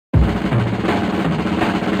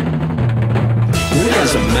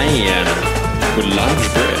Allen's a man with large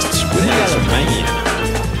breasts. Woody Allen's a man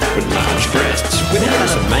with large breasts. Woody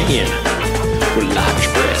Allen's a man with large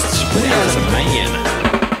breasts. Woody Allen's a man.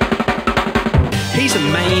 He's a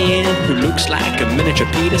man who looks like a miniature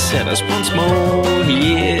Peter Sellers. Once more,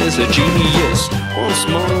 he is a genius. Once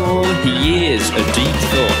more, he is a deep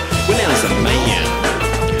thought. Woody Allen's a man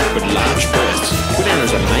with large breasts. Woody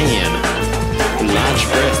Allen's a man with large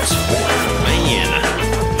breasts. Woody Allen's a man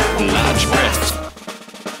with large breasts.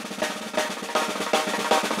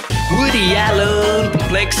 Woody Allen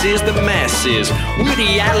perplexes the masses.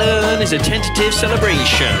 Woody Allen is a tentative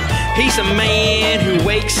celebration. He's a man who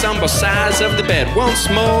wakes on both sides of the bed. Once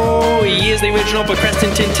more, he is the original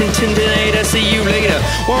procrastinator. See you later.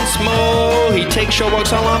 Once more, he takes short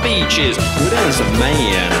walks all on beaches. Woody Allen's a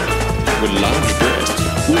man with large breasts.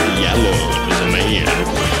 Woody Allen is a man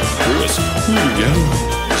with breasts. Woody Allen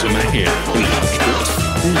is a man with large breasts.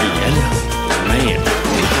 Woody Allen is a man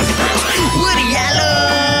with large breasts. Woody Allen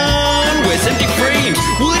wears empty frames.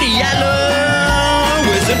 Woody Allen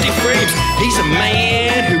wears empty frames. He's a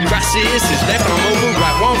man who crosses his left arm over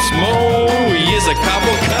right. Once more,